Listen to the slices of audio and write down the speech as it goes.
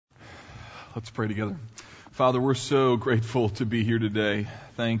Let's pray together. Father, we're so grateful to be here today.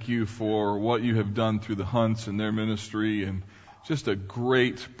 Thank you for what you have done through the Hunts and their ministry, and just a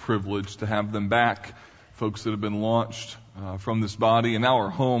great privilege to have them back, folks that have been launched from this body and now are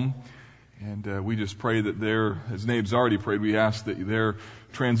home. And we just pray that as Nabe's already prayed, we ask that their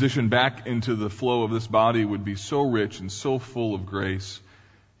transition back into the flow of this body would be so rich and so full of grace.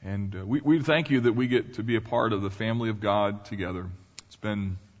 And we thank you that we get to be a part of the family of God together. It's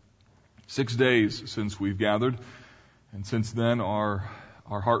been 6 days since we've gathered, and since then our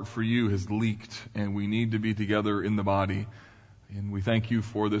heart for you has leaked, and we need to be together in the body. And we thank you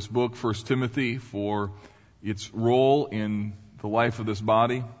for this book, 1 Timothy, for its role in the life of this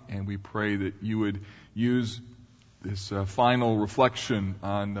body, and we pray that you would use this final reflection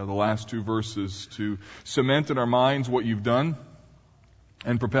on the last two verses to cement in our minds what you've done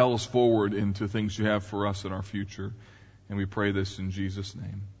and propel us forward into things you have for us in our future. And we pray this in Jesus'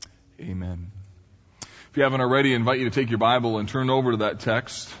 name. Amen. If you haven't already, I invite you to take your Bible and turn over to that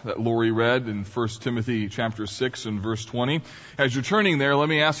text that Lori read in 1 Timothy chapter 6 and verse 20. As you're turning there, let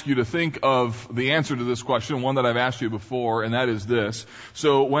me ask you to think of the answer to this question, one that I've asked you before, and that is this.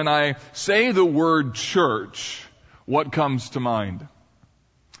 So when I say the word church, what comes to mind?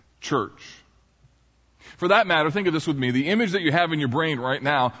 Church. For that matter, think of this with me. The image that you have in your brain right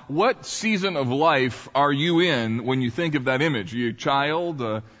now, what season of life are you in when you think of that image? Are you a child,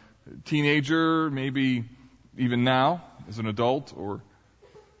 a teenager, maybe even now as an adult?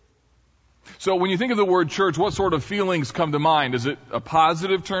 So when you think of the word church, what sort of feelings come to mind? Is it a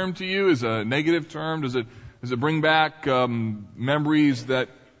positive term to you? Is it a negative term? Does it bring back memories that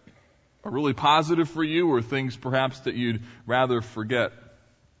are really positive for you, or things perhaps that you'd rather forget?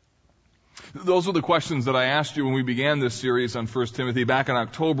 Those are the questions that I asked you when we began this series on 1 Timothy back in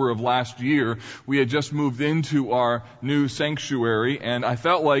October of last year. We had just moved into our new sanctuary, and I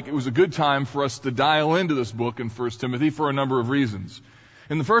felt like it was a good time for us to dial into this book in 1 Timothy for a number of reasons.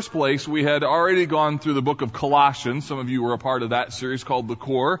 In the first place, we had already gone through the book of Colossians. Some of you were a part of that series called The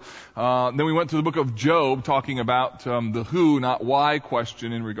Core. Then we went to the book of Job, talking about the who, not why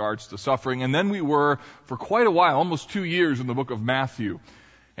question in regards to suffering. And then we were, for quite a while, almost 2 years, in the book of Matthew.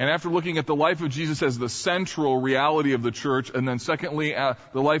 And after looking at the life of Jesus as the central reality of the church, and then secondly,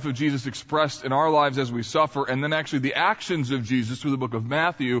 the life of Jesus expressed in our lives as we suffer, and then actually the actions of Jesus through the book of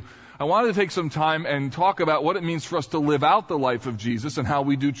Matthew, I wanted to take some time and talk about what it means for us to live out the life of Jesus and how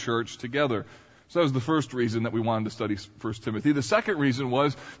we do church together. So that was the first reason that we wanted to study 1 Timothy. The second reason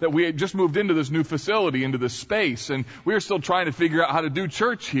was that we had just moved into this new facility, into this space, and we were still trying to figure out how to do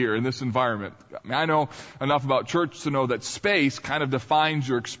church here in this environment. I know enough about church to know that space kind of defines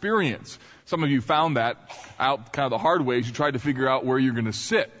your experience. Some of you found that out kind of the hard way as you tried to figure out where you're going to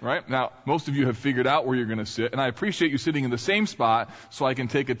sit, right? Now, most of you have figured out where you're going to sit, and I appreciate you sitting in the same spot so I can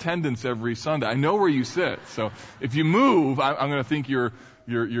take attendance every Sunday. I know where you sit, so if you move, I'm going to think you're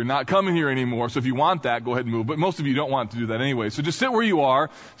not coming here anymore. So if you want that, go ahead and move. But most of you don't want to do that anyway. So just sit where you are,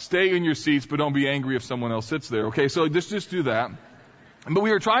 stay in your seats, but don't be angry if someone else sits there. Okay, so just do that. But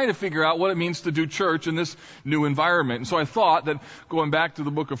we were trying to figure out what it means to do church in this new environment. And so I thought that going back to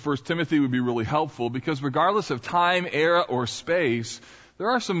the book of 1 Timothy would be really helpful, because regardless of time, era, or space,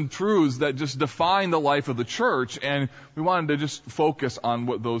 there are some truths that just define the life of the church, and we wanted to just focus on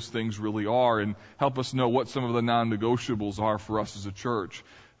what those things really are and help us know what some of the non-negotiables are for us as a church.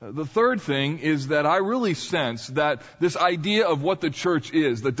 The third thing is that I really sense that this idea of what the church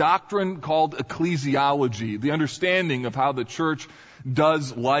is, the doctrine called ecclesiology, the understanding of how the church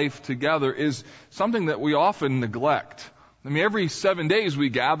does life together, is something that we often neglect. I mean, every 7 days we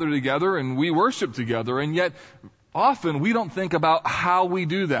gather together and we worship together, and yet often we don't think about how we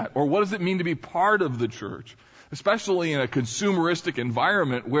do that, or what does it mean to be part of the church, especially in a consumeristic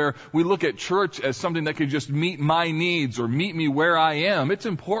environment where we look at church as something that could just meet my needs or meet me where I am. It's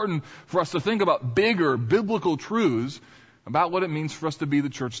important for us to think about bigger biblical truths about what it means for us to be the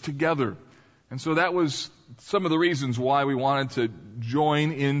church together. And so that was some of the reasons why we wanted to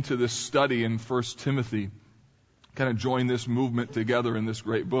join into this study in 1 Timothy, kind of join this movement together in this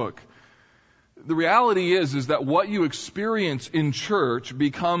great book. The reality is that what you experience in church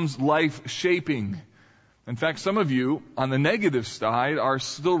becomes life-shaping. In fact, some of you on the negative side are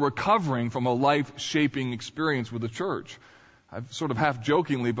still recovering from a life-shaping experience with the church. I've sort of half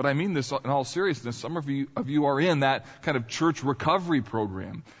jokingly, but I mean this in all seriousness. Some of you are in that kind of church recovery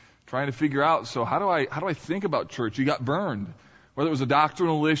program, trying to figure out, so how do I think about church? You got burned. Whether it was a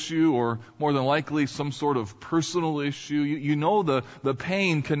doctrinal issue or more than likely some sort of personal issue, you know the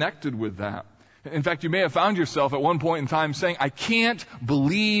pain connected with that. In fact, you may have found yourself at one point in time saying, I can't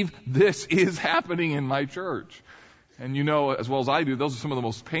believe this is happening in my church. And you know as well as I do, those are some of the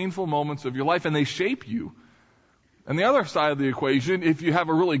most painful moments of your life, and they shape you. And the other side of the equation, if you have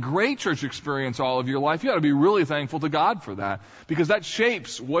a really great church experience all of your life, you ought to be really thankful to God for that, because that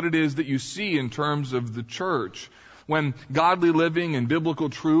shapes what it is that you see in terms of the church. When godly living and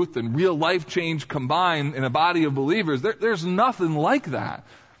biblical truth and real life change combine in a body of believers, there's nothing like that.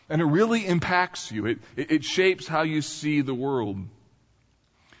 And it really impacts you. It shapes how you see the world.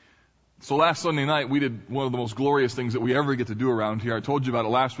 So last Sunday night, we did one of the most glorious things that we ever get to do around here. I told you about it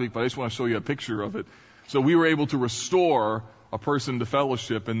last week, but I just want to show you a picture of it. So we were able to restore a person to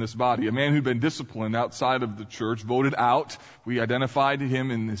fellowship in this body. A man who'd been disciplined outside of the church, voted out. We identified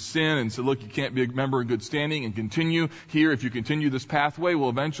him in his sin and said, look, you can't be a member in good standing and continue here. If you continue this pathway, well,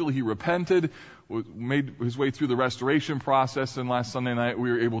 eventually he repented, made his way through the restoration process, and last Sunday night we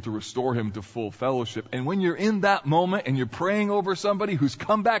were able to restore him to full fellowship. And when you're in that moment and you're praying over somebody who's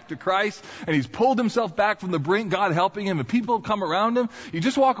come back to Christ and he's pulled himself back from the brink, God helping him, and people have come around him, you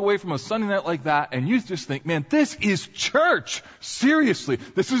just walk away from a Sunday night like that and you just think, man, this is church. Seriously,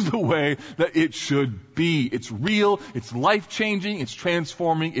 this is the way that it should be. It's real, it's life-changing, it's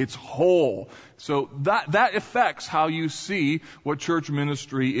transforming, it's whole. So that affects how you see what church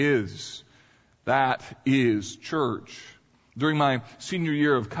ministry is. That is church. During my senior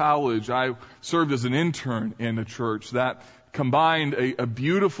year of college, I served as an intern in a church that combined the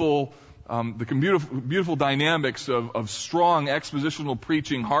beautiful dynamics of strong expositional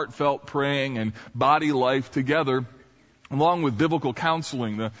preaching, heartfelt praying, and body life together, along with biblical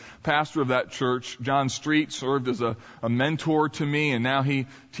counseling. The pastor of that church, John Street, served as a mentor to me, and now he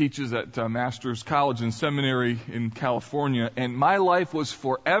teaches at Master's College and Seminary in California. And my life was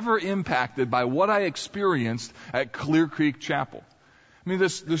forever impacted by what I experienced at Clear Creek Chapel. I mean,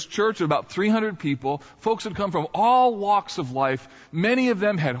 this church of about 300 people, folks had come from all walks of life. Many of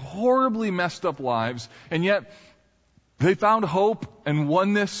them had horribly messed up lives, and yet they found hope and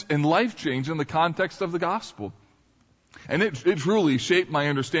oneness and life change in the context of the gospel. And it truly shaped my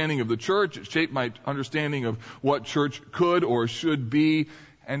understanding of the church. It shaped my understanding of what church could or should be.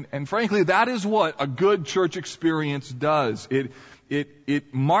 And frankly, that is what a good church experience does.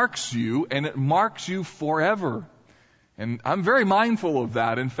 It marks you, and it marks you forever. And I'm very mindful of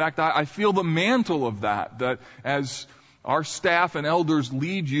that. In fact, I feel the mantle of that as our staff and elders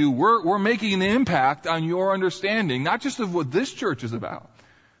lead you, we're making an impact on your understanding, not just of what this church is about.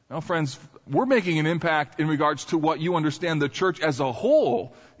 Now, friends, we're making an impact in regards to what you understand the church as a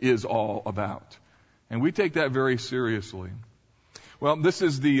whole is all about. And we take that very seriously. Well, this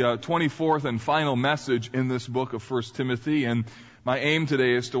is the 24th and final message in this book of 1 Timothy, and my aim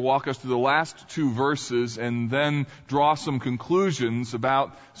today is to walk us through the last two verses and then draw some conclusions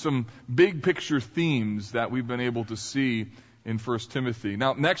about some big picture themes that we've been able to see in 1 Timothy.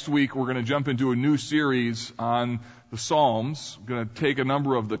 Now, next week we're going to jump into a new series on the Psalms. We're going to take a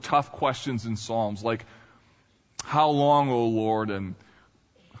number of the tough questions in Psalms, like, how long, O Lord, and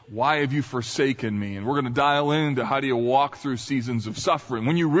why have you forsaken me? And we're going to dial into how do you walk through seasons of suffering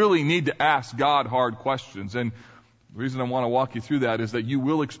when you really need to ask God hard questions. And the reason I want to walk you through that is that you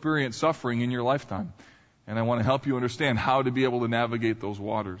will experience suffering in your lifetime. And I want to help you understand how to be able to navigate those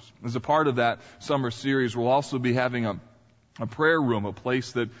waters. As a part of that summer series, we'll also be having a prayer room, a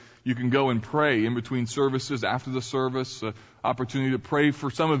place that you can go and pray in between services, after the service, an opportunity to pray for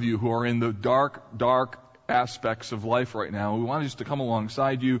some of you who are in the dark aspects of life right now. We want just to come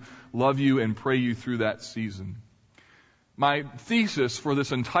alongside you, love you, and pray you through that season. My thesis for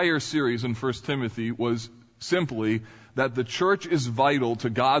this entire series in 1 Timothy was simply that the church is vital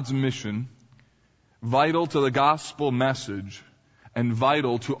to God's mission, vital to the gospel message, and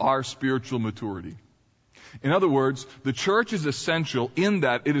vital to our spiritual maturity. In other words, the church is essential in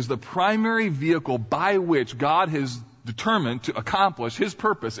that it is the primary vehicle by which God has determined to accomplish His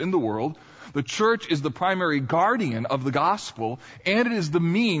purpose in the world. The church is the primary guardian of the gospel, and it is the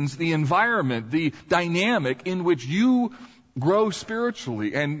means, the environment, the dynamic in which you grow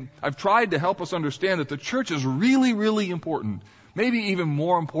spiritually. And I've tried to help us understand that the church is really, really important, maybe even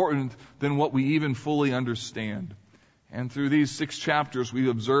more important than what we even fully understand. And through these 6 chapters, we've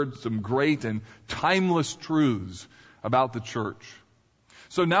observed some great and timeless truths about the church.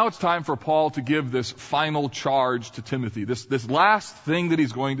 So now it's time for Paul to give this final charge to Timothy, this last thing that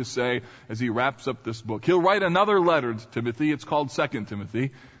he's going to say as he wraps up this book. He'll write another letter to Timothy. It's called 2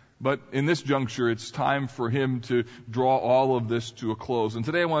 Timothy. But in this juncture, it's time for him to draw all of this to a close. And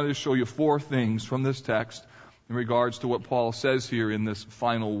today I wanted to show you 4 things from this text in regards to what Paul says here in this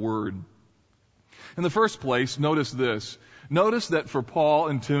final word. In the first place, notice this. Notice that for Paul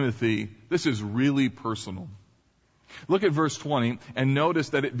and Timothy, this is really personal. Look at verse 20 and notice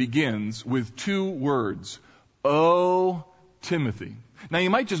that it begins with 2 words, O Timothy. Now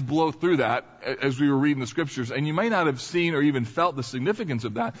you might just blow through that as we were reading the scriptures, and you might not have seen or even felt the significance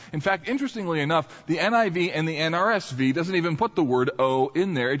of that. In fact, interestingly enough, the NIV and the NRSV doesn't even put the word O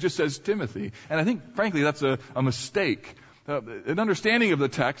in there. It just says Timothy. And I think, frankly, that's a mistake. An understanding of the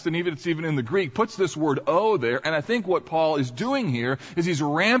text, and it's even in the Greek, puts this word O there, and I think what Paul is doing here is he's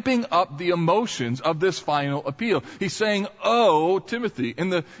ramping up the emotions of this final appeal. He's saying, "Oh, Timothy," in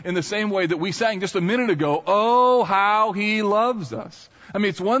the same way that we sang just a minute ago, "Oh, how he loves us." I mean,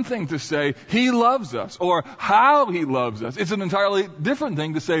 it's one thing to say, "He loves us," or "how he loves us." It's an entirely different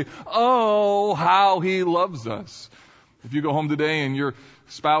thing to say, "Oh, how he loves us." If you go home today and your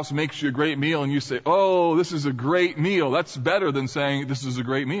spouse makes you a great meal and you say, "Oh, this is a great meal," that's better than saying, "This is a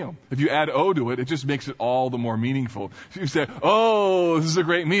great meal." If you add "oh" to it, it just makes it all the more meaningful. So you say, "Oh, this is a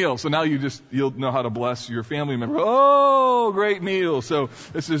great meal." So now you'll know how to bless your family member. "Oh, great meal." So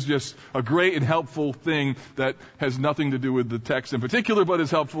this is just a great and helpful thing that has nothing to do with the text in particular, but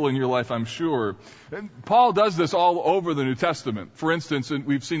is helpful in your life, I'm sure. And Paul does this all over the New Testament. For instance, and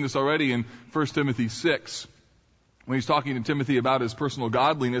we've seen this already in 1 Timothy 6. When he's talking to Timothy about his personal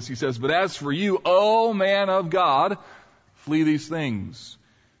godliness, he says, "But as for you, O man of God, flee these things."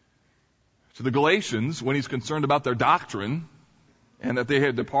 To the Galatians, when he's concerned about their doctrine and that they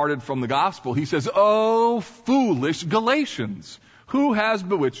had departed from the gospel, he says, "O foolish Galatians, who has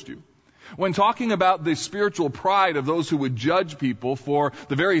bewitched you?" When talking about the spiritual pride of those who would judge people for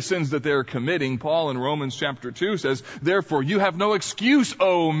the very sins that they're committing, Paul in Romans chapter 2 says, "Therefore you have no excuse,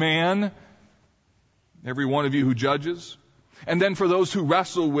 O man, every one of you who judges." And then for those who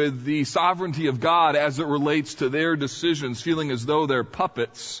wrestle with the sovereignty of God as it relates to their decisions, feeling as though they're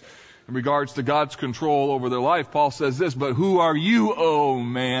puppets in regards to God's control over their life, Paul says this, "But who are you, O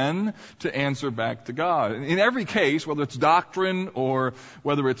man, to answer back to God?" In every case, whether it's doctrine or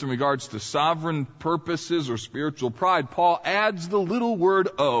whether it's in regards to sovereign purposes or spiritual pride, Paul adds the little word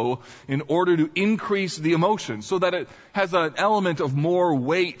 "o" in order to increase the emotion so that it has an element of more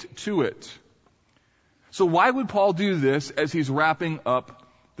weight to it. So why would Paul do this as he's wrapping up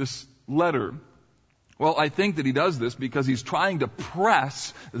this letter? Well, I think that he does this because he's trying to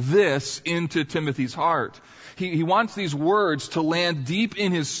press this into Timothy's heart. He wants these words to land deep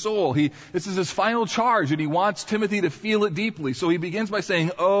in his soul. This is his final charge, and he wants Timothy to feel it deeply. So he begins by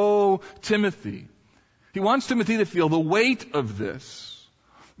saying, "Oh, Timothy." He wants Timothy to feel the weight of this.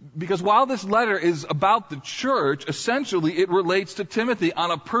 Because while this letter is about the church, essentially it relates to Timothy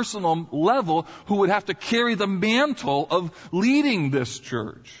on a personal level who would have to carry the mantle of leading this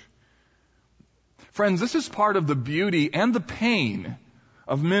church. Friends, this is part of the beauty and the pain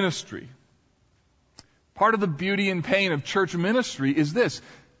of ministry. Part of the beauty and pain of church ministry is this,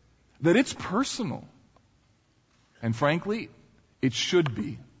 that it's personal. And frankly, it should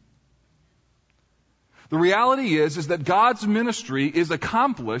be. The reality is that God's ministry is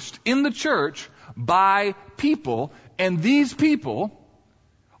accomplished in the church by people, and these people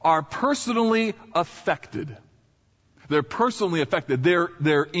are personally affected. They're personally affected.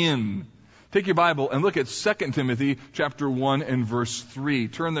 They're in. Take your Bible and look at 2 Timothy chapter 1 and verse 3.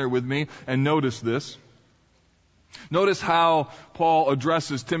 Turn there with me and notice this. Notice how Paul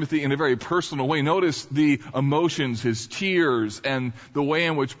addresses Timothy in a very personal way. Notice the emotions, his tears, and the way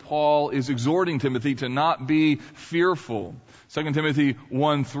in which Paul is exhorting Timothy to not be fearful. 2 Timothy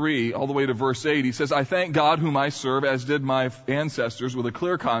 1:3, all the way to verse 8, he says, "I thank God whom I serve, as did my ancestors, with a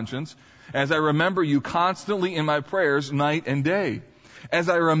clear conscience, as I remember you constantly in my prayers night and day. As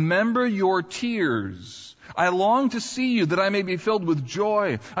I remember your tears, I long to see you, that I may be filled with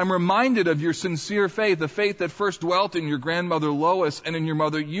joy. I'm reminded of your sincere faith, the faith that first dwelt in your grandmother Lois and in your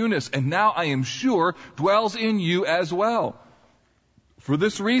mother Eunice, and now I am sure dwells in you as well. For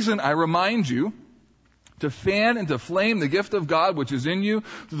this reason I remind you to fan and to flame the gift of God which is in you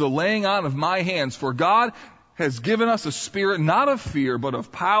through the laying on of my hands. For God has given us a spirit not of fear, but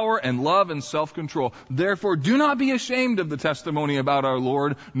of power and love and self-control. Therefore, do not be ashamed of the testimony about our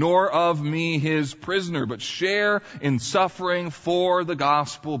Lord, nor of me, his prisoner, but share in suffering for the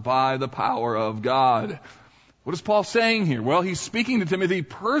gospel by the power of God." What is Paul saying here? Well, he's speaking to Timothy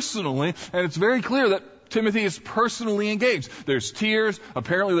personally, and it's very clear that Timothy is personally engaged. There's tears.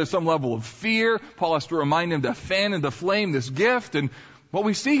 Apparently there's some level of fear. Paul has to remind him to fan and to flame this gift. And what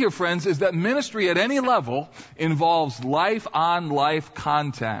we see here, friends, is that ministry at any level involves life-on-life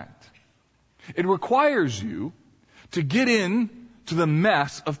contact. It requires you to get in to the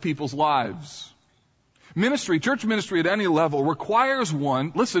mess of people's lives. Ministry, church ministry at any level requires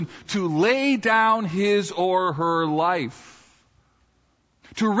one, listen, to lay down his or her life,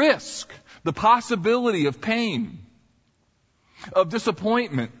 to risk the possibility of pain, of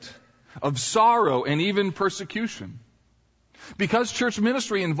disappointment, of sorrow, and even persecution. Because church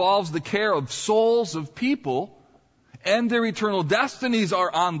ministry involves the care of souls of people, and their eternal destinies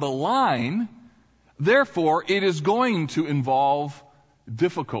are on the line, therefore it is going to involve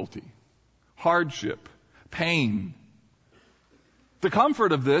difficulty, hardship, pain. The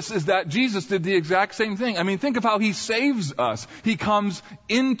comfort of this is that Jesus did the exact same thing. I mean, think of how He saves us. He comes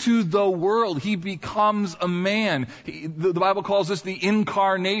into the world. He becomes a man. The Bible calls this the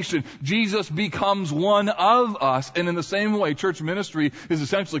incarnation. Jesus becomes one of us. And in the same way, church ministry is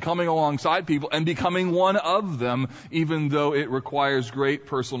essentially coming alongside people and becoming one of them, even though it requires great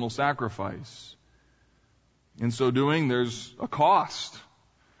personal sacrifice. In so doing, there's a cost.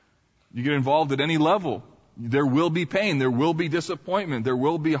 You get involved at any level, there will be pain, there will be disappointment, there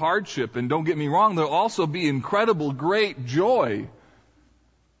will be hardship, and don't get me wrong, there'll also be incredible, great joy.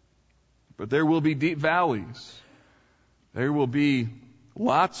 But there will be deep valleys. There will be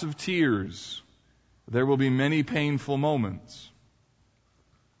lots of tears. There will be many painful moments.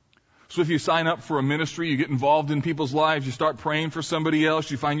 So if you sign up for a ministry, you get involved in people's lives, you start praying for somebody else,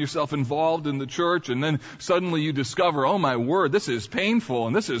 you find yourself involved in the church, and then suddenly you discover, oh my word, this is painful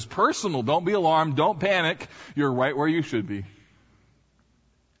and this is personal. Don't be alarmed. Don't panic. You're right where you should be. If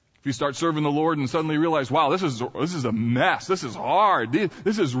you start serving the Lord and suddenly realize, wow, this is a mess. This is hard.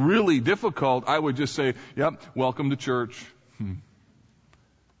 This is really difficult. I would just say, yep, welcome to church. If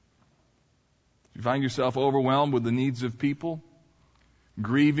you find yourself overwhelmed with the needs of people,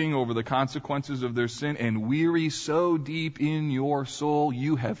 grieving over the consequences of their sin, and weary so deep in your soul,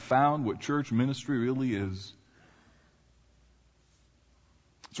 you have found what church ministry really is.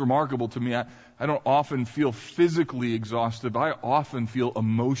 It's remarkable to me. I don't often feel physically exhausted, but I often feel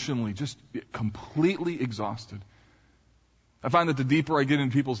emotionally just completely exhausted. I find that the deeper I get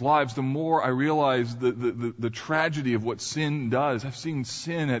in people's lives, the more I realize the tragedy of what sin does. I've seen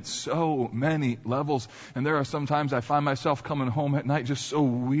sin at so many levels, and there are some times I find myself coming home at night just so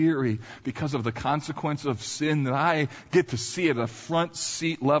weary because of the consequence of sin that I get to see at a front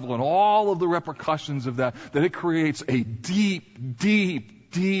seat level and all of the repercussions of that it creates a deep,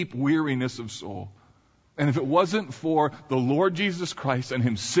 deep, deep weariness of soul. And if it wasn't for the Lord Jesus Christ and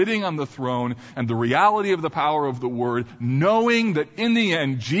Him sitting on the throne and the reality of the power of the Word, knowing that in the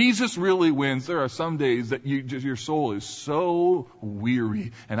end Jesus really wins, there are some days that your soul is so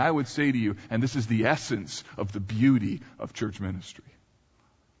weary. And I would say to you, and this is the essence of the beauty of church ministry,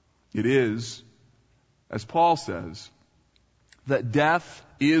 it is, as Paul says, that death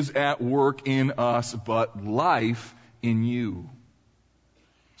is at work in us, but life in you.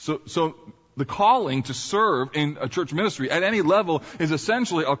 So the calling to serve in a church ministry at any level is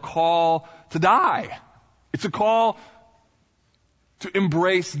essentially a call to die. It's a call to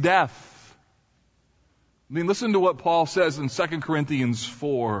embrace death. I mean, listen to what Paul says in 2 Corinthians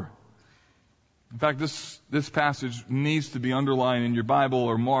 4. In fact, this passage needs to be underlined in your Bible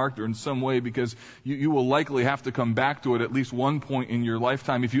or marked or in some way, because you will likely have to come back to it at least one point in your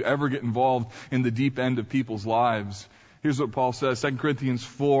lifetime if you ever get involved in the deep end of people's lives. Here's what Paul says, 2 Corinthians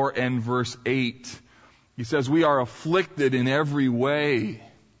 4 and verse 8. He says, we are afflicted in every way,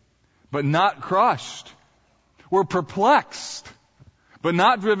 but not crushed. We're perplexed, but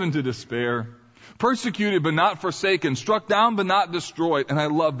not driven to despair. Persecuted, but not forsaken. Struck down, but not destroyed. And I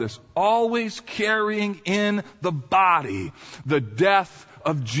love this. Always carrying in the body the death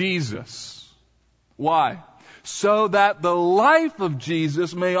of Jesus. Why? So that the life of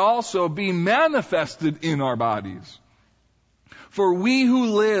Jesus may also be manifested in our bodies. For we who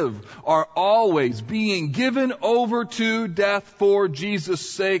live are always being given over to death for Jesus'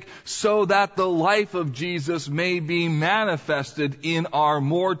 sake, so that the life of Jesus may be manifested in our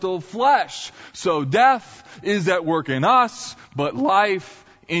mortal flesh. So death is at work in us, but life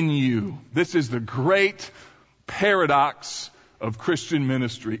in you. This is the great paradox of Christian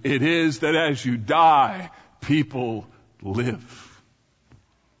ministry. It is that as you die, people live.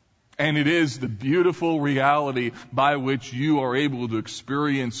 And it is the beautiful reality by which you are able to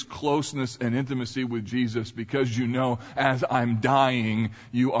experience closeness and intimacy with Jesus, because you know, as I'm dying,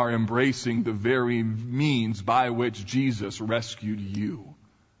 you are embracing the very means by which Jesus rescued you.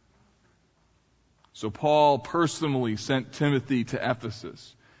 So Paul personally sent Timothy to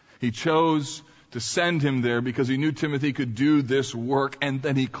Ephesus. He chose to send him there because he knew Timothy could do this work. And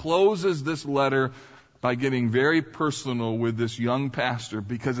then he closes this letter by getting very personal with this young pastor,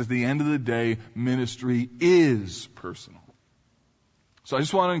 because at the end of the day, ministry is personal. So I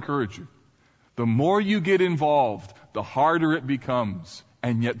just want to encourage you. The more you get involved, the harder it becomes,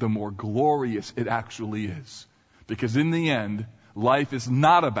 and yet the more glorious it actually is. Because in the end, life is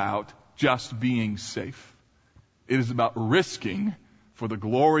not about just being safe. It is about risking for the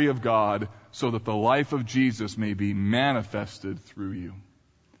glory of God, so that the life of Jesus may be manifested through you.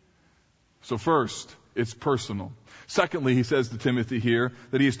 So first, it's personal. Secondly, he says to Timothy here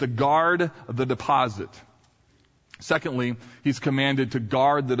that he is to guard the deposit. Secondly, he's commanded to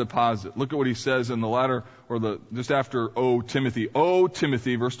guard the deposit. Look at what he says in the latter, just after, O Timothy. O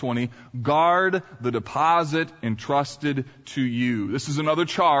Timothy, verse 20, guard the deposit entrusted to you. This is another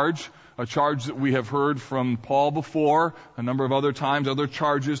charge, a charge that we have heard from Paul before, a number of other times, other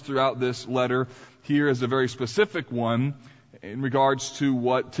charges throughout this letter. Here is a very specific one in regards to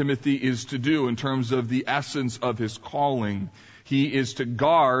what Timothy is to do in terms of the essence of his calling. He is to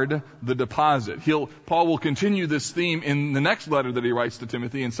guard the deposit. Paul will continue this theme in the next letter that he writes to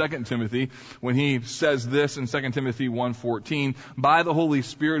Timothy, in 2 Timothy, when he says this in 2 Timothy 1:14, by the Holy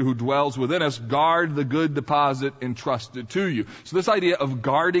Spirit who dwells within us, guard the good deposit entrusted to you. So this idea of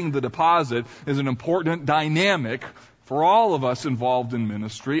guarding the deposit is an important dynamic for all of us involved in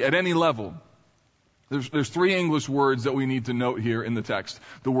ministry at any level. There's three English words that we need to note here in the text.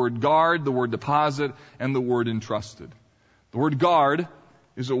 The word guard, the word deposit, and the word entrusted. The word guard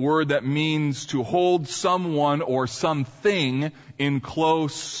is a word that means to hold someone or something in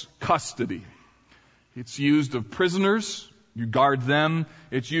close custody. It's used of prisoners. You guard them.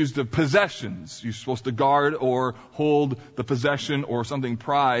 It's used of possessions. You're supposed to guard or hold the possession or something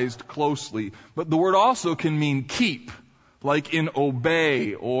prized closely. But the word also can mean keep, like in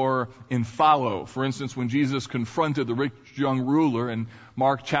obey or in follow. For instance, when Jesus confronted the rich young ruler in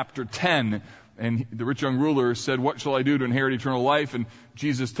Mark chapter 10, and the rich young ruler said, what shall I do to inherit eternal life? And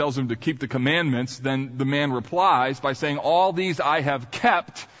Jesus tells him to keep the commandments. Then the man replies by saying, all these I have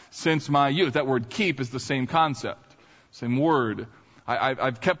kept since my youth. That word keep is the same concept, same word.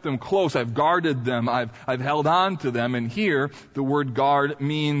 I've kept them close. I've guarded them. I've held on to them. And here the word guard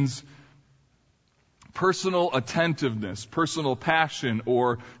means personal attentiveness, personal passion,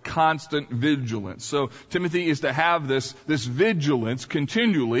 or constant vigilance. So Timothy is to have this vigilance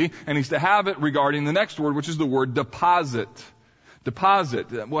continually, and he's to have it regarding the next word, which is the word deposit.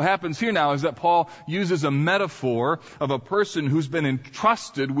 Deposit. What happens here now is that Paul uses a metaphor of a person who's been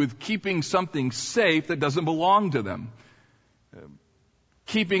entrusted with keeping something safe that doesn't belong to them.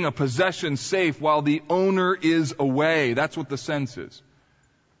 Keeping a possession safe while the owner is away. That's what the sense is.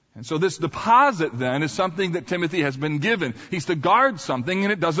 And so this deposit then is something that Timothy has been given. He's to guard something and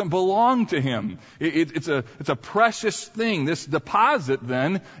it doesn't belong to him. It's a precious thing. This deposit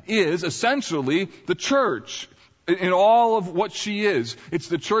then is essentially the church in all of what she is. It's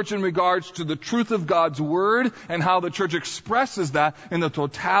the church in regards to the truth of God's word and how the church expresses that in the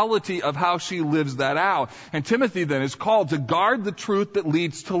totality of how she lives that out. And Timothy then is called to guard the truth that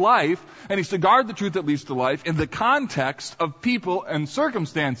leads to life, and he's to guard the truth that leads to life in the context of people and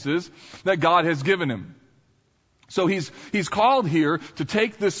circumstances that God has given him. So he's called here to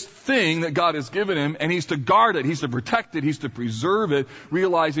take this thing that God has given him, and he's to guard it, he's to protect it, he's to preserve it,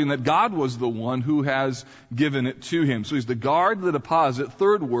 realizing that God was the one who has given it to him. So he's to guard the deposit.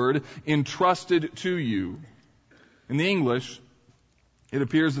 Third word, entrusted to you. In the English, it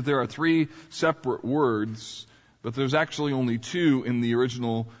appears that there are three separate words, but there's actually only two in the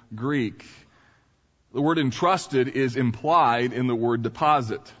original Greek. The word entrusted is implied in the word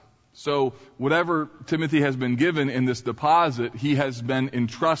deposit. So whatever Timothy has been given in this deposit, he has been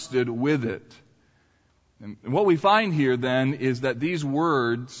entrusted with it. And what we find here then is that these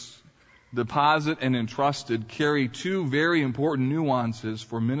words, deposit and entrusted, carry two very important nuances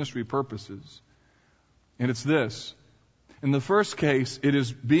for ministry purposes. And it's this. In the first case, it is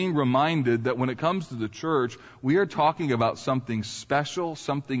being reminded that when it comes to the church, we are talking about something special,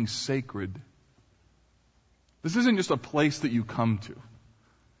 something sacred. This isn't just a place that you come to.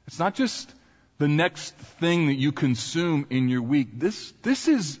 It's not just the next thing that you consume in your week. This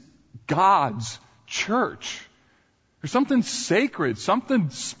is God's church. There's something sacred, something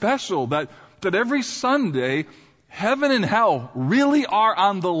special that every Sunday, heaven and hell really are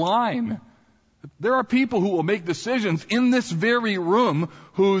on the line. There are people who will make decisions in this very room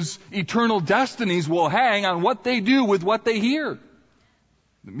whose eternal destinies will hang on what they do with what they hear.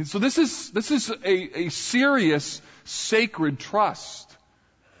 So this is a serious, sacred trust.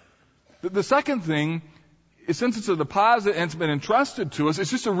 The second thing is, since it's a deposit and it's been entrusted to us, it's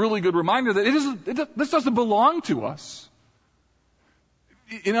just a really good reminder that this doesn't belong to us.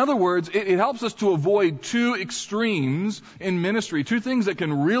 In other words, it helps us to avoid two extremes in ministry, two things that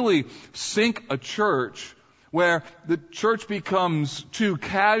can really sink a church, where the church becomes too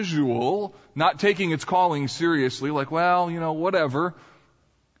casual, not taking its calling seriously, like, well, whatever,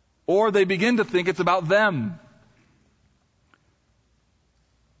 or they begin to think it's about them.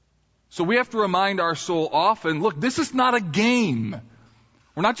 So we have to remind our soul often, look, this is not a game.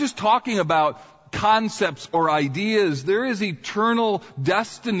 We're not just talking about concepts or ideas. There is eternal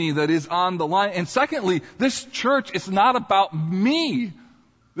destiny that is on the line. And secondly, this church is not about me.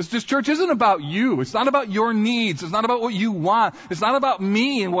 This church isn't about you. It's not about your needs. It's not about what you want. It's not about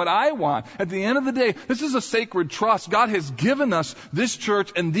me and what I want. At the end of the day, this is a sacred trust. God has given us this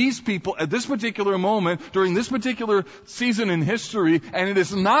church and these people at this particular moment during this particular season in history. And it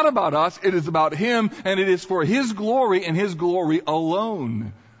is not about us. It is about Him, and it is for His glory and His glory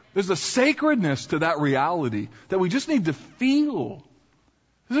alone. There's a sacredness to that reality that we just need to feel.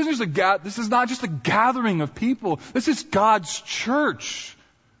 This is not just a gathering of people. This is God's church.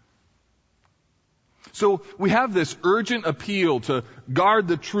 So we have this urgent appeal to guard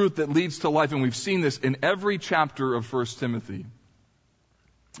the truth that leads to life, and we've seen this in every chapter of 1 Timothy.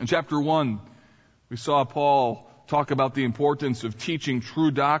 In chapter 1, we saw Paul talk about the importance of teaching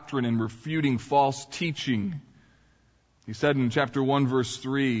true doctrine and refuting false teaching. He said in chapter 1, verse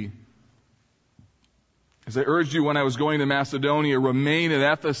 3, "As I urged you when I was going to Macedonia, remain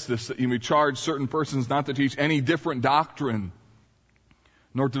at Ephesus, that you may charge certain persons not to teach any different doctrine,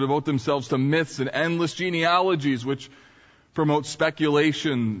 nor to devote themselves to myths and endless genealogies which promote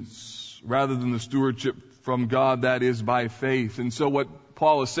speculations rather than the stewardship from God that is by faith." And so what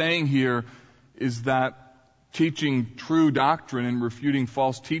Paul is saying here is that teaching true doctrine and refuting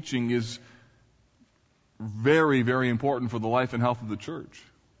false teaching is very, very important for the life and health of the church.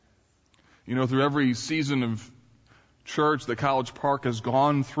 You know, through every season of church that College Park has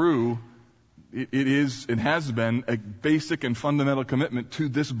gone through, it has been a basic and fundamental commitment to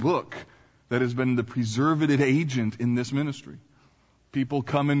this book that has been the preservative agent in this ministry. People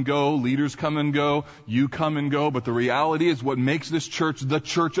come and go, leaders come and go, you come and go, but the reality is what makes this church the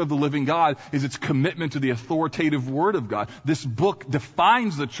church of the living God is its commitment to the authoritative Word of God. This book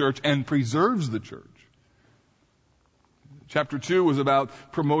defines the church and preserves the church. Chapter 2 was about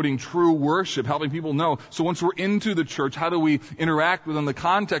promoting true worship, helping people know. So once we're into the church, how do we interact within the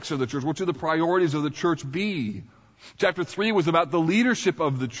context of the church? What should the priorities of the church be? Chapter 3 was about the leadership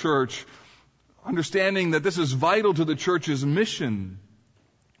of the church, understanding that this is vital to the church's mission.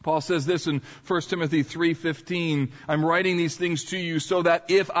 Paul says this in 1 Timothy 3:15, "I'm writing these things to you so that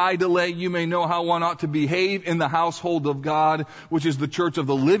if I delay, you may know how one ought to behave in the household of God, which is the church of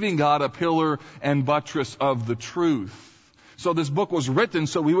the living God, a pillar and buttress of the truth." So this book was written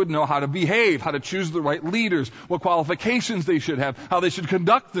so we would know how to behave, how to choose the right leaders, what qualifications they should have, how they should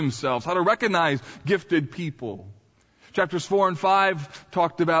conduct themselves, how to recognize gifted people. Chapters 4 and 5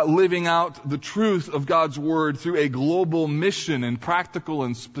 talked about living out the truth of God's Word through a global mission in practical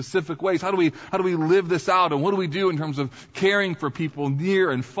and specific ways. How do we live this out, and what do we do in terms of caring for people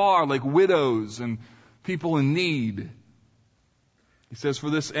near and far, like widows and people in need? He says, "For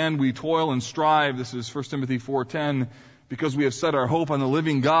this end we toil and strive," this is 1 Timothy 4:10, "because we have set our hope on the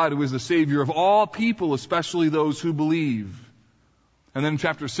living God, who is the Savior of all people, especially those who believe." And then in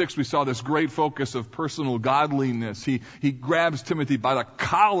chapter 6, we saw this great focus of personal godliness. He grabs Timothy by the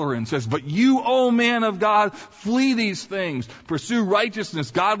collar and says, "But you, O man of God, flee these things. Pursue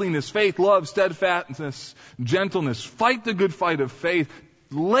righteousness, godliness, faith, love, steadfastness, gentleness. Fight the good fight of faith.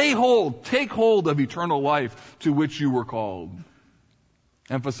 Take hold of eternal life to which you were called."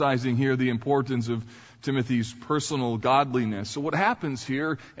 Emphasizing here the importance of Timothy's personal godliness. So what happens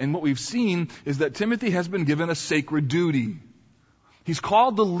here, and what we've seen, is that Timothy has been given a sacred duty. He's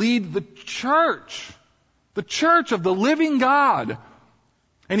called to lead the church of the living God.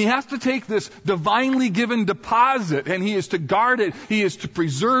 And he has to take this divinely given deposit, and he is to guard it, he is to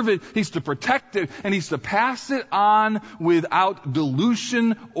preserve it, he's to protect it, and he's to pass it on without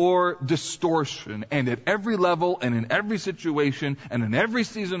dilution or distortion. And at every level and in every situation and in every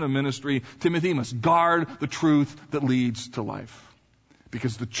season of ministry, Timothy must guard the truth that leads to life.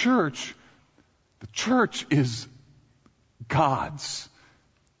 Because the church is God's,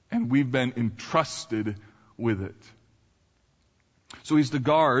 and we've been entrusted with it. So he's to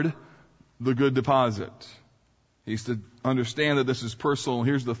guard the good deposit. He's to understand that this is personal.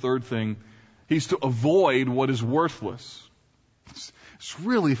 Here's the third thing. He's to avoid what is worthless. It's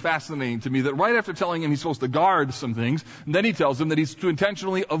really fascinating to me that right after telling him he's supposed to guard some things, and then he tells him that he's to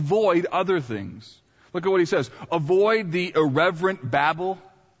intentionally avoid other things. Look at what he says. "Avoid the irreverent babble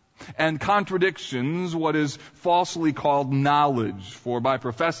and contradictions, what is falsely called knowledge, for by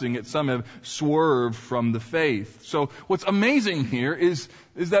professing it some have swerved from the faith." So what's amazing here is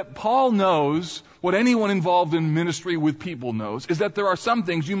that Paul knows what anyone involved in ministry with people knows, is that there are some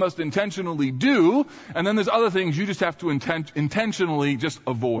things you must intentionally do, and then there's other things you just have to intentionally just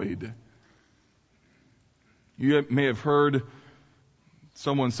avoid. You may have heard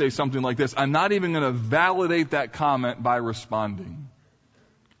someone say something like this: "I'm not even going to validate that comment by responding."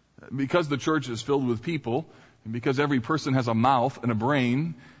 Because the church is filled with people, and because every person has a mouth and a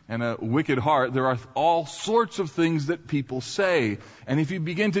brain and a wicked heart, there are all sorts of things that people say. And if you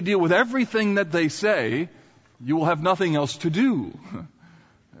begin to deal with everything that they say, you will have nothing else to do.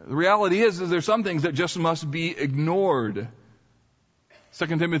 The reality is there's some things that just must be ignored. 2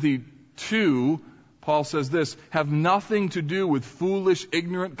 Timothy 2, Paul says this, have nothing to do with foolish,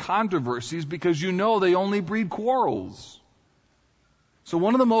 ignorant controversies because you know they only breed quarrels. So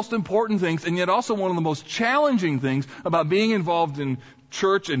one of the most important things, and yet also one of the most challenging things about being involved in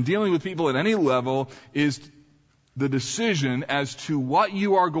church and dealing with people at any level is the decision as to what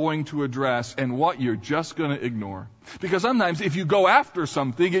you are going to address and what you're just going to ignore. Because sometimes if you go after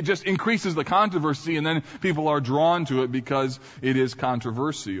something, it just increases the controversy and then people are drawn to it because it is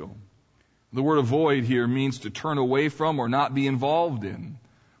controversial. The word avoid here means to turn away from or not be involved in.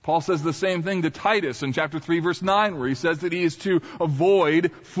 Paul says the same thing to Titus in chapter 3 verse 9 where he says that he is to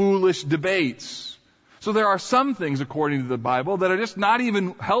avoid foolish debates. So there are some things, according to the Bible, that are just not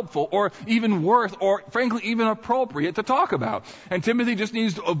even helpful or even worth or, frankly, even appropriate to talk about. And Timothy just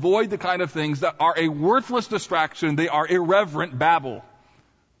needs to avoid the kind of things that are a worthless distraction. They are irreverent babble.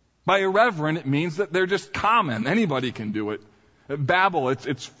 By irreverent, it means that they're just common. Anybody can do it. Babble,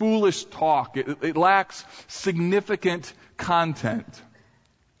 it's foolish talk. It lacks significant content.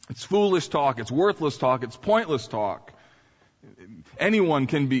 It's foolish talk. It's worthless talk. It's pointless talk. Anyone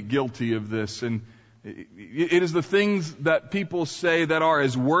can be guilty of this, and it is the things that people say that are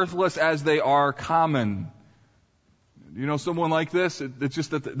as worthless as they are common. You know someone like this? It's just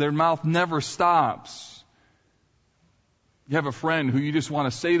that their mouth never stops. You have a friend who you just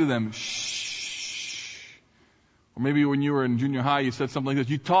want to say to them, shh. Or maybe when you were in junior high, you said something like this,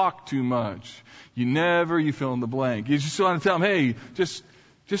 you talk too much. You fill in the blank. You just want to tell them, hey, just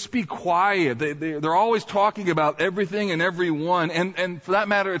be quiet. They're always talking about everything and everyone. And for that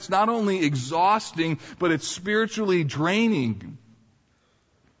matter, it's not only exhausting, but it's spiritually draining.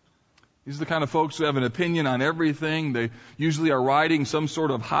 These are the kind of folks who have an opinion on everything. They usually are riding some sort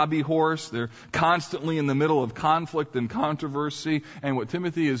of hobby horse. They're constantly in the middle of conflict and controversy. And what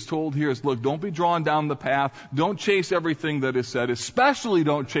Timothy is told here is, look, don't be drawn down the path. Don't chase everything that is said. Especially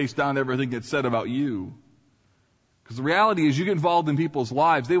don't chase down everything that's said about you. Because the reality is you get involved in people's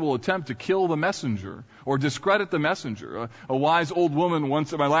lives, they will attempt to kill the messenger or discredit the messenger. A wise old woman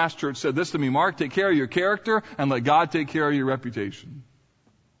once at my last church said this to me, Mark, take care of your character and let God take care of your reputation.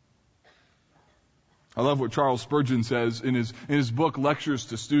 I love what Charles Spurgeon says in his book, Lectures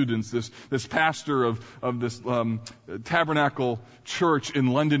to Students. This pastor of this tabernacle church in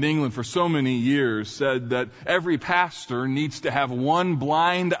London, England for so many years said that every pastor needs to have one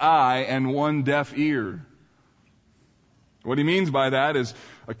blind eye and one deaf ear. What he means by that is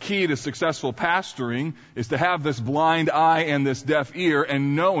a key to successful pastoring is to have this blind eye and this deaf ear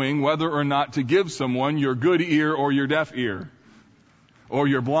and knowing whether or not to give someone your good ear or your deaf ear, or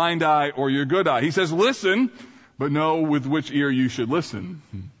your blind eye or your good eye. He says, listen, but know with which ear you should listen.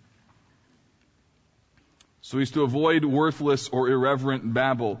 So he's to avoid worthless or irreverent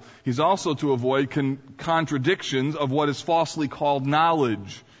babble. He's also to avoid contradictions of what is falsely called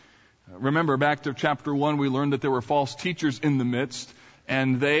knowledge. Remember, back to chapter 1, we learned that there were false teachers in the midst,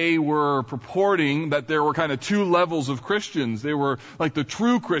 and they were purporting that there were kind of two levels of Christians. They were like the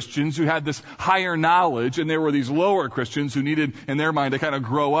true Christians who had this higher knowledge, and there were these lower Christians who needed, in their mind, to kind of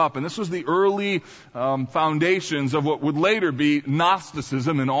grow up. And this was the early foundations of what would later be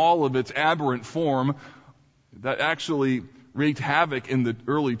Gnosticism in all of its aberrant form that actually wreaked havoc in the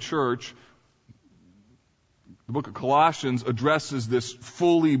early church. The book of Colossians addresses this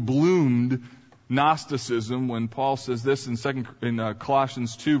fully bloomed Gnosticism when Paul says this in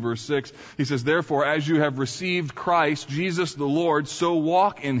Colossians 2 verse 6. He says, therefore, as you have received Christ, Jesus the Lord, so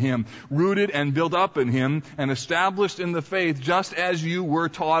walk in him, rooted and built up in him, and established in the faith, just as you were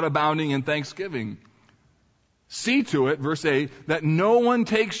taught, abounding in thanksgiving. See to it, verse 8, that no one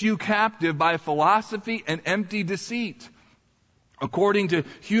takes you captive by philosophy and empty deceit, according to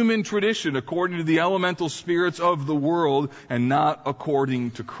human tradition, according to the elemental spirits of the world, and not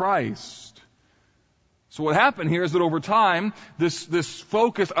according to Christ. So what happened here is that over time, this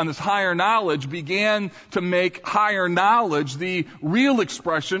focus on this higher knowledge began to make higher knowledge the real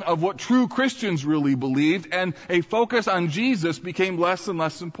expression of what true Christians really believed, and a focus on Jesus became less and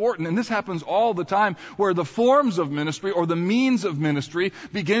less important. And this happens all the time, where the forms of ministry or the means of ministry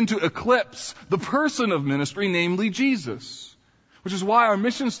begin to eclipse the person of ministry, namely Jesus. Which is why our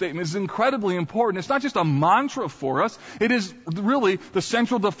mission statement is incredibly important. It's not just a mantra for us. It is really the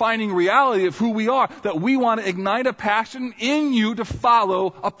central defining reality of who we are, that we want to ignite a passion in you to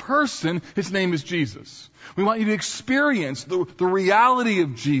follow a person. His name is Jesus. We want you to experience the reality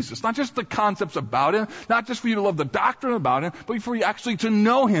of Jesus, not just the concepts about Him, not just for you to love the doctrine about Him, but for you actually to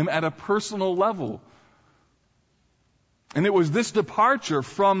know Him at a personal level. And it was this departure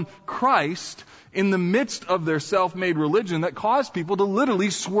from Christ in the midst of their self-made religion that caused people to literally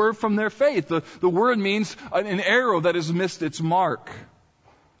swerve from their faith. The word means an arrow that has missed its mark.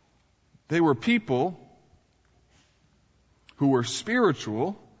 They were people who were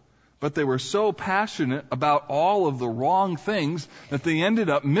spiritual, but they were so passionate about all of the wrong things that they ended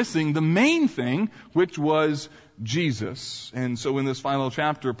up missing the main thing, which was Jesus. And so in this final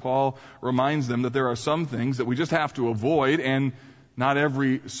chapter, Paul reminds them that there are some things that we just have to avoid, and not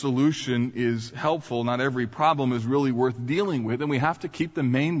every solution is helpful. Not every problem is really worth dealing with. And we have to keep the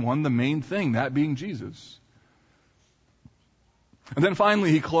main one, the main thing, that being Jesus. And then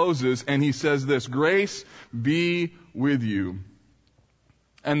finally he closes and he says this, grace be with you.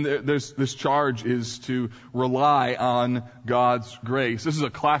 And this charge is to rely on God's grace. This is a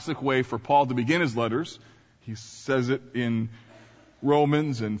classic way for Paul to begin his letters. He says it in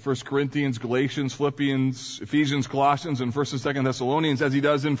Romans and 1 Corinthians, Galatians, Philippians, Ephesians, Colossians, and 1st and 2nd Thessalonians, as he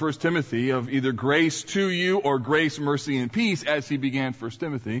does in 1 Timothy, of either grace to you or grace, mercy, and peace, as he began 1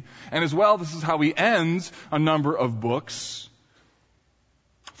 Timothy. And as well, this is how he ends a number of books.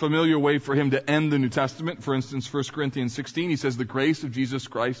 Familiar way for him to end the New Testament. For instance, 1 Corinthians 16, he says, the grace of Jesus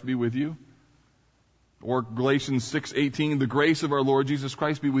Christ be with you. Or Galatians 6:18, the grace of our Lord Jesus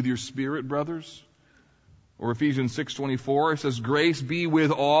Christ be with your spirit, brothers. Or Ephesians 6:24, it says, grace be with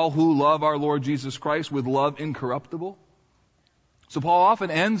all who love our Lord Jesus Christ with love incorruptible. So Paul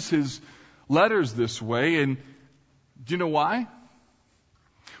often ends his letters this way, and do you know why?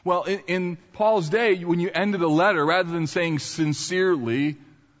 Well, in Paul's day, when you ended a letter, rather than saying sincerely,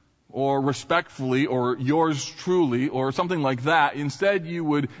 or respectfully, or yours truly, or something like that, instead you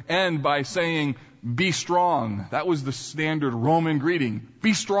would end by saying, be strong. That was the standard Roman greeting.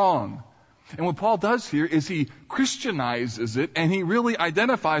 Be strong. And what Paul does here is he Christianizes it, and he really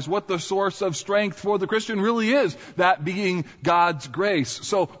identifies what the source of strength for the Christian really is, that being God's grace.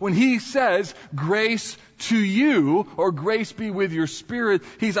 So when he says grace to you, or grace be with your spirit,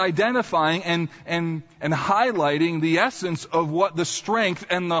 he's identifying and highlighting the essence of what the strength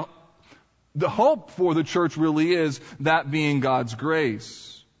and the hope for the church really is, that being God's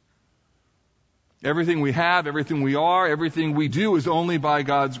grace. Everything we have, everything we are, everything we do is only by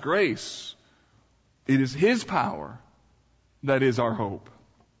God's grace. It is His power that is our hope.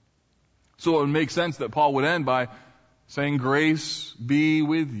 So it would make sense that Paul would end by saying, grace be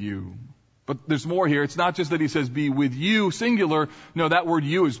with you. But there's more here. It's not just that he says be with you, singular. No, that word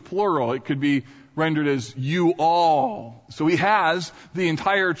you is plural. It could be rendered as you all. So he has the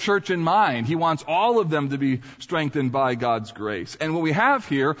entire church in mind. He wants all of them to be strengthened by God's grace. And what we have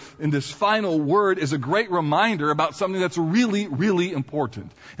here in this final word is a great reminder about something that's really, really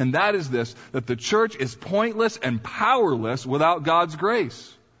important. And that is this, that the church is pointless and powerless without God's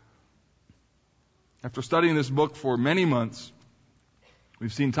grace. After studying this book for many months,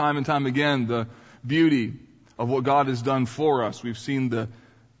 we've seen time and time again the beauty of what God has done for us. We've seen the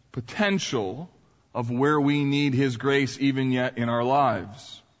potential of where we need His grace even yet in our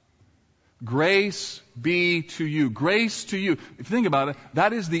lives. Grace be to you. Grace to you. If you think about it,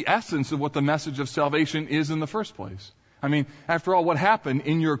 that is the essence of what the message of salvation is in the first place. I mean, after all, what happened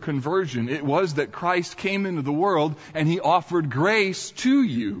in your conversion? It was that Christ came into the world and He offered grace to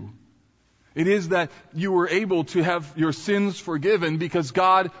you. It is that you were able to have your sins forgiven because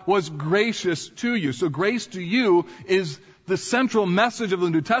God was gracious to you. So grace to you is the central message of the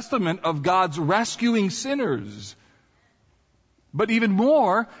New Testament of God's rescuing sinners. But even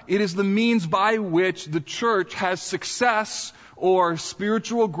more, it is the means by which the church has success or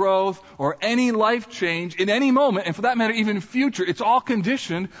spiritual growth or any life change in any moment, and for that matter, even future. It's all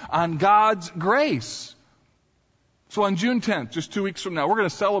conditioned on God's grace. So on June 10th, just 2 weeks from now, we're going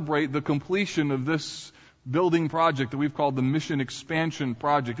to celebrate the completion of this building project that we've called the Mission Expansion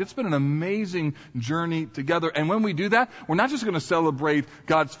Project. It's been an amazing journey together. And when we do that, we're not just going to celebrate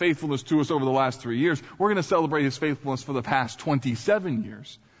God's faithfulness to us over the last 3 years. We're going to celebrate His faithfulness for the past 27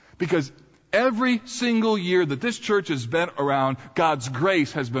 years. Because every single year that this church has been around, God's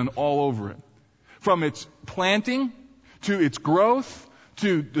grace has been all over it. From its planting to its growth,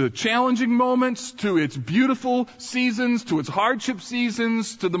 to the challenging moments, to its beautiful seasons, to its hardship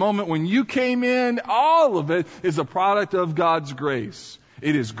seasons, to the moment when you came in, all of it is a product of God's grace.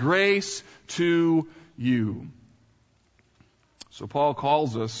 It is grace to you. So Paul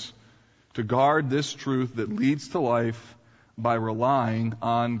calls us to guard this truth that leads to life by relying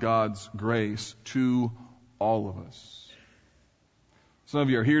on God's grace to all of us. Some of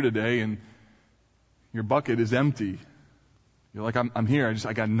you are here today and your bucket is empty. You're like, I'm here,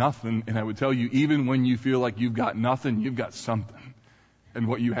 I got nothing. And I would tell you, even when you feel like you've got nothing, you've got something. And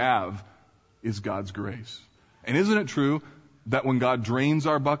what you have is God's grace. And isn't it true that when God drains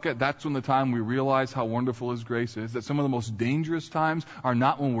our bucket, that's when the time we realize how wonderful His grace is? That some of the most dangerous times are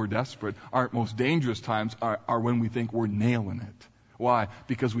not when we're desperate. Our most dangerous times are when we think we're nailing it. Why?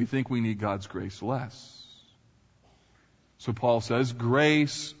 Because we think we need God's grace less. So Paul says,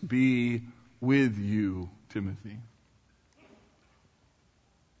 grace be with you, Timothy.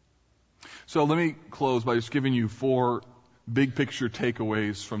 So let me close by just giving you 4 big picture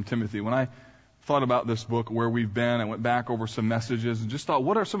takeaways from Timothy. When I thought about this book, where we've been, I went back over some messages and just thought,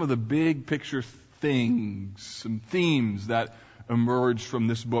 what are some of the big picture things, some themes that emerged from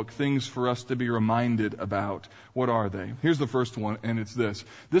this book, things for us to be reminded about? What are they? Here's the first one, and it's this.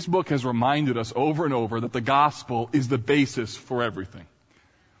 This book has reminded us over and over that the gospel is the basis for everything.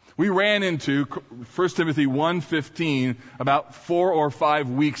 We ran into 1 Timothy 1:15 about 4 or 5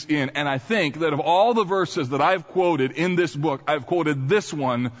 weeks in, and I think that of all the verses that I've quoted in this book, I've quoted this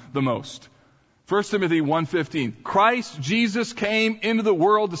one the most. 1 Timothy 1:15, Christ Jesus came into the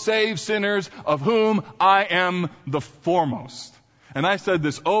world to save sinners, of whom I am the foremost. And I said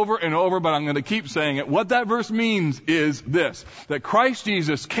this over and over, but I'm going to keep saying it. What that verse means is this, that Christ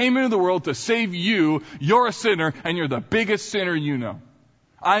Jesus came into the world to save you. You're a sinner, and you're the biggest sinner you know.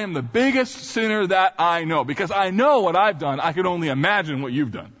 I am the biggest sinner that I know. Because I know what I've done, I can only imagine what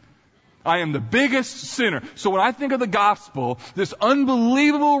you've done. I am the biggest sinner. So when I think of the gospel, this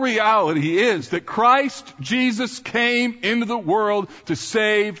unbelievable reality is that Christ Jesus came into the world to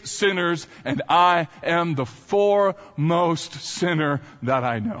save sinners, and I am the foremost sinner that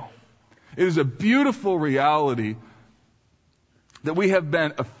I know. It is a beautiful reality that we have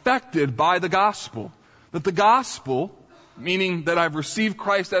been affected by the gospel. That the gospel, meaning that I've received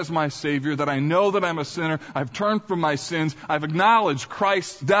Christ as my Savior, that I know that I'm a sinner, I've turned from my sins, I've acknowledged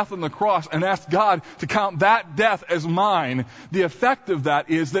Christ's death on the cross and asked God to count that death as mine. The effect of that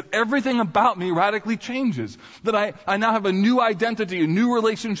is that everything about me radically changes. That I now have a new identity, a new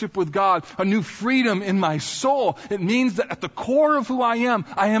relationship with God, a new freedom in my soul. It means that at the core of who I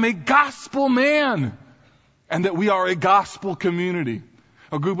am a gospel man. And that we are a gospel community.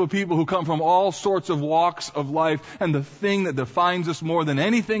 A group of people who come from all sorts of walks of life. And the thing that defines us more than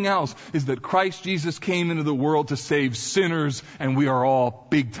anything else is that Christ Jesus came into the world to save sinners, and we are all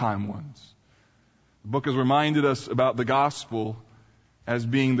big-time ones. The book has reminded us about the gospel as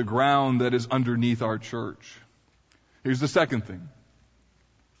being the ground that is underneath our church. Here's the second thing.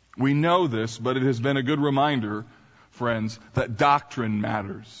 We know this, but it has been a good reminder, friends, that doctrine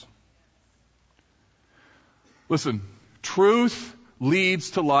matters. Listen, truth leads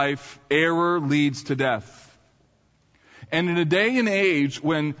to life, error leads to death. And in a day and age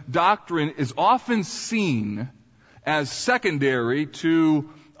when doctrine is often seen as secondary to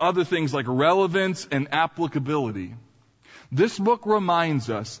other things like relevance and applicability, this book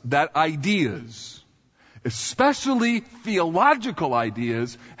reminds us that ideas, especially theological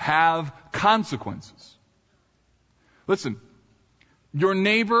ideas, have consequences. Listen, your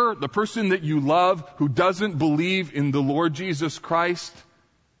neighbor, the person that you love who doesn't believe in the Lord Jesus Christ,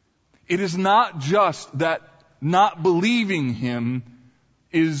 it is not just that not believing Him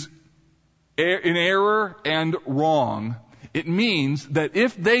is in error and wrong. It means that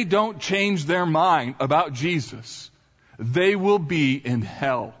if they don't change their mind about Jesus, they will be in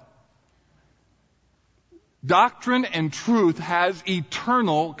hell. Doctrine and truth has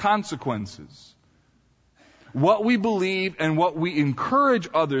eternal consequences. What we believe and what we encourage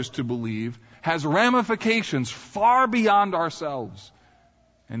others to believe has ramifications far beyond ourselves.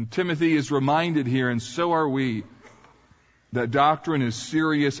 And Timothy is reminded here, and so are we, that doctrine is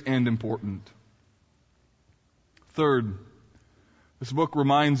serious and important. Third, this book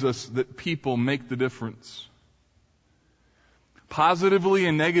reminds us that people make the difference. Positively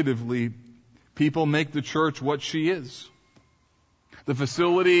and negatively, people make the church what she is. The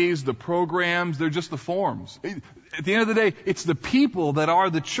facilities, the programs, they're just the forms. At the end of the day, it's the people that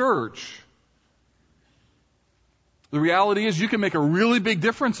are the church. The reality is you can make a really big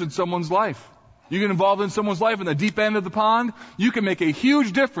difference in someone's life. You get involved in someone's life in the deep end of the pond, you can make a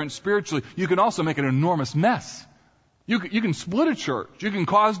huge difference spiritually. You can also make an enormous mess. You can split a church. You can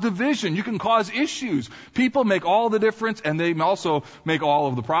cause division. You can cause issues. People make all the difference, and they also make all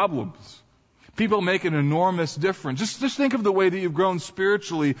of the problems. People make an enormous difference. Just think of the way that you've grown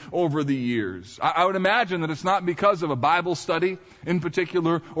spiritually over the years. I would imagine that it's not because of a Bible study in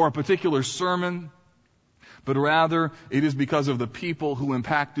particular or a particular sermon, but rather it is because of the people who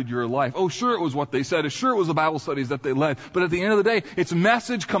impacted your life. Oh, sure, it was what they said. Sure, it was the Bible studies that they led. But at the end of the day, it's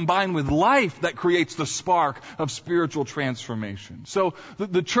message combined with life that creates the spark of spiritual transformation. So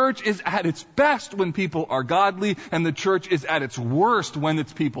the church is at its best when people are godly, and the church is at its worst when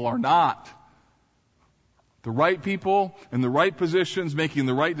its people are not. The right people in the right positions, making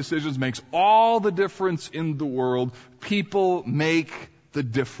the right decisions, makes all the difference in the world. People make the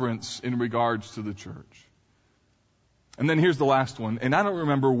difference in regards to the church. And then here's the last one. And I don't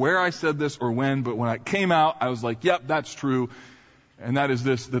remember where I said this or when, but when it came out, I was like, yep, that's true. And that is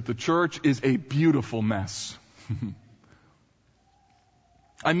this, that the church is a beautiful mess.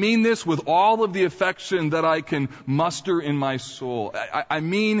 I mean this with all of the affection that I can muster in my soul. I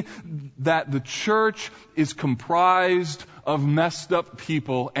mean that the church is comprised of messed up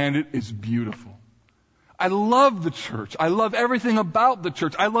people, and it is beautiful. I love the church. I love everything about the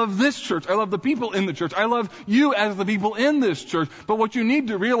church. I love this church. I love the people in the church. I love you as the people in this church. But what you need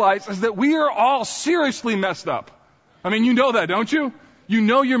to realize is that we are all seriously messed up. I mean, you know that, don't you? You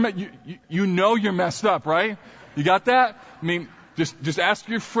know you're messed up, right? You got that? I mean, just ask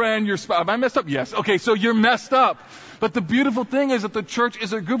your friend, your spouse, am I messed up? Yes. Okay, so you're messed up. But the beautiful thing is that the church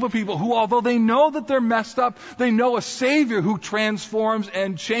is a group of people who, although they know that they're messed up, they know a Savior who transforms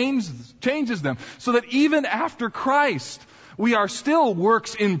and changes them. So that even after Christ, we are still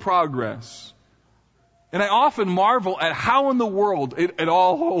works in progress. And I often marvel at how in the world it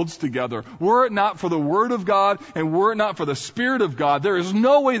all holds together. Were it not for the Word of God and were it not for the Spirit of God, there is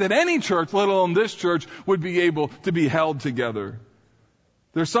no way that any church, let alone this church, would be able to be held together.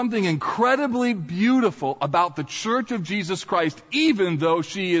 There's something incredibly beautiful about the Church of Jesus Christ, even though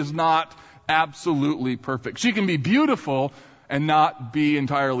she is not absolutely perfect. She can be beautiful and not be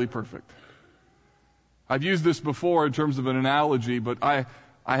entirely perfect. I've used this before in terms of an analogy, but I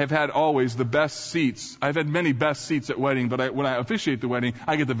have had always the best seats. I've had many best seats at wedding, but when I officiate the wedding,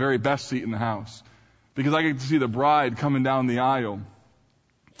 I get the very best seat in the house because I get to see the bride coming down the aisle.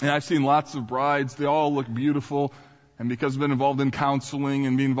 And I've seen lots of brides. They all look beautiful. And because I've been involved in counseling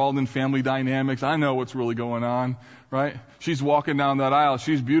and being involved in family dynamics, I know what's really going on, right? She's walking down that aisle.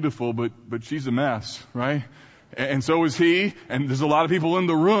 She's beautiful, but she's a mess, right? And so is he. And there's a lot of people in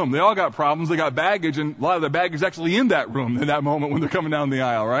the room. They all got problems. They got baggage, and a lot of the baggage is actually in that room in that moment when they're coming down the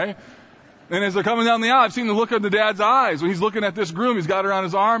aisle, right? And as they're coming down the aisle, I've seen the look of the dad's eyes. When he's looking at this groom, he's got her on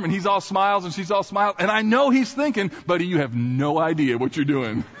his arm, and he's all smiles, and she's all smiles. And I know he's thinking, buddy, you have no idea what you're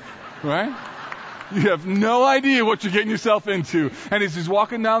doing, right? You have no idea what you're getting yourself into. And as he's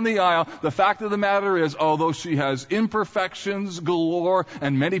walking down the aisle, the fact of the matter is, although she has imperfections galore,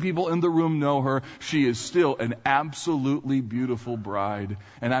 and many people in the room know her, she is still an absolutely beautiful bride.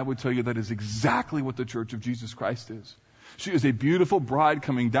 And I would tell you that is exactly what the Church of Jesus Christ is. She is a beautiful bride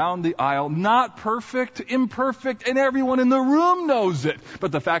coming down the aisle, not perfect, imperfect, and everyone in the room knows it.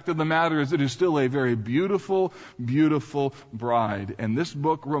 But the fact of the matter is it is still a very beautiful, beautiful bride. And this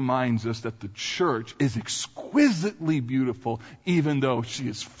book reminds us that the church is exquisitely beautiful, even though she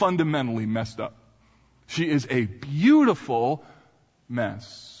is fundamentally messed up. She is a beautiful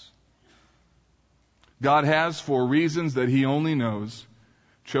mess. God has, for reasons that He only knows,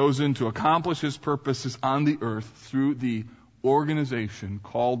 chosen to accomplish His purposes on the earth through the organization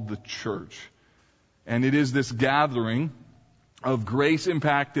called the church. And it is this gathering of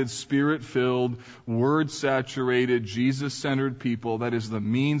grace-impacted, Spirit-filled, Word-saturated, Jesus-centered people that is the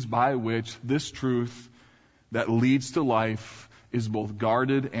means by which this truth that leads to life is both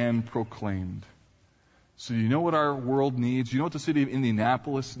guarded and proclaimed. So you know what our world needs? You know what the city of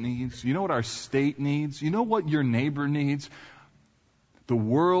Indianapolis needs? You know what our state needs? You know what your neighbor needs? The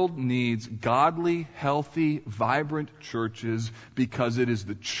world needs godly, healthy, vibrant churches because it is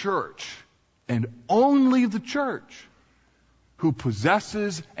the church, and only the church, who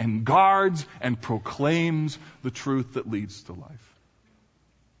possesses and guards and proclaims the truth that leads to life.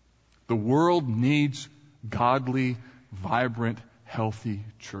 The world needs godly, vibrant, healthy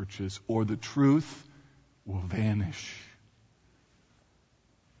churches, or the truth will vanish.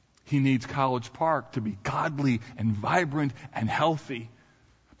 He needs College Park to be godly and vibrant and healthy,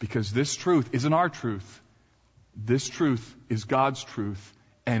 because this truth isn't our truth. This truth is God's truth,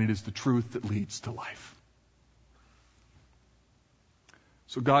 and it is the truth that leads to life.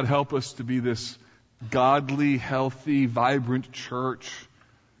 So God, help us to be this godly, healthy, vibrant church,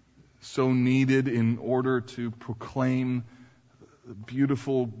 so needed in order to proclaim the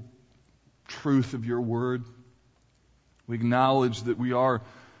beautiful truth of your word. We acknowledge that we are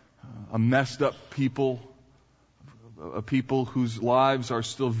a messed up people, a people whose lives are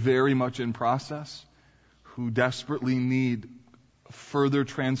still very much in process, who desperately need further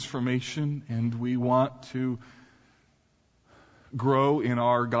transformation, and we want to grow in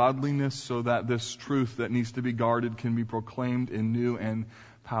our godliness so that this truth that needs to be guarded can be proclaimed in new and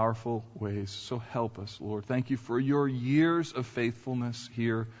powerful ways. So help us, Lord. Thank you for your years of faithfulness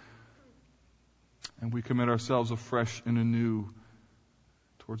here. And we commit ourselves afresh and anew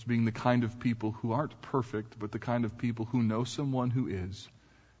towards being the kind of people who aren't perfect, but the kind of people who know someone who is,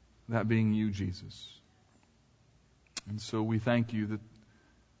 that being you, Jesus. And so we thank you that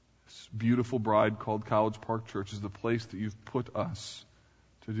this beautiful bride called College Park Church is the place that you've put us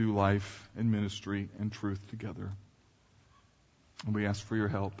to do life and ministry and truth together. And we ask for your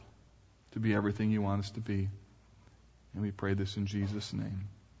help to be everything you want us to be. And we pray this in Jesus' name.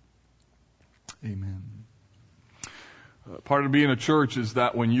 Amen. Part of being a church is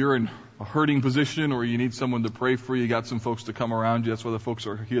that when you're in a hurting position or you need someone to pray for you, you got some folks to come around you. That's why the folks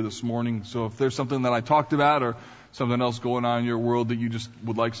are here this morning. So if there's something that I talked about or something else going on in your world that you just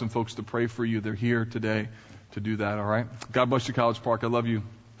would like some folks to pray for you, they're here today to do that, all right? God bless you, College Park. I love you.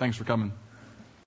 Thanks for coming.